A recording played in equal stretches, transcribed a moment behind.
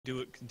do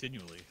it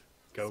continually.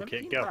 Go,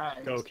 17 Kitt, go.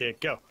 times. Go, Kitt,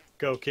 go.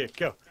 Go, Kitt,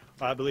 go.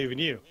 I believe in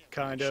you.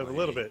 Kind of, a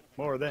little bit.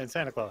 More than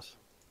Santa Claus.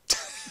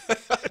 All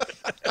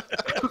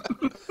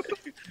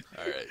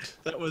right.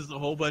 That was a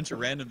whole bunch of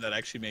random that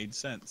actually made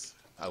sense.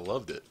 I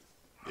loved it.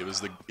 It was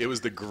the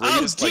Oh,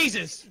 greatest.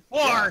 Jesus! War!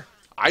 Yeah.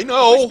 I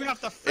know. Push me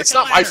off the It's frickin'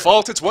 not my ladder.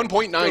 fault. It's Go,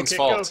 1.9's Kitt,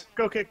 fault.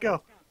 go. Go, Kitt,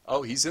 go.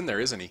 Oh, he's in there,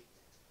 isn't he?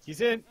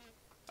 He's in.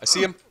 I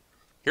see him.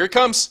 Here he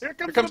comes. Here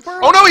comes the pearl.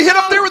 Oh no, he hit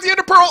up there with the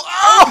ender pearl.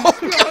 Oh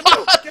No,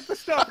 God. get the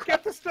stuff.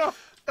 Get the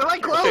stuff. Am I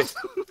close?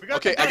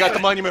 Okay, I got the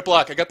monument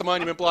block. I got the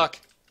monument block.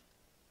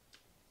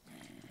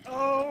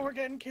 Oh, we're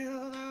getting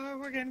killed. Oh,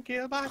 we're getting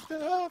killed by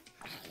stuff.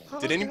 Oh,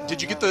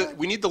 Did you get the?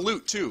 We need the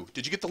loot too.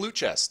 Did you get the loot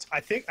chest? I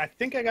think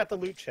I got the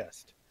loot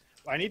chest.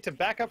 I need to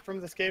back up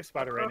from this cave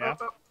spider right now.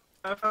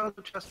 I found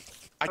the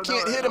chest. I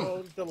can't hit him.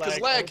 Oh, the 'Cause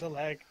lag. lag. Oh, the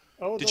lag.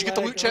 Oh, Did you get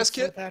the loot chest,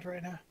 Kitt? That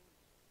right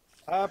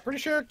now. Pretty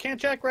sure. Can't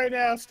check right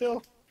now.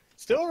 Still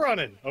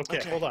running.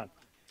 Okay, hold on.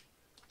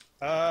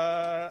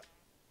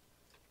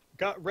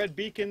 Got red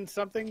beacon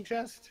something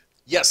chest.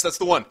 Yes, that's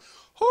the one.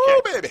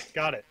 Oh Okay, baby.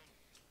 got it.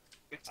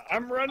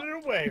 I'm running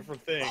away from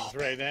things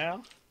right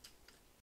now.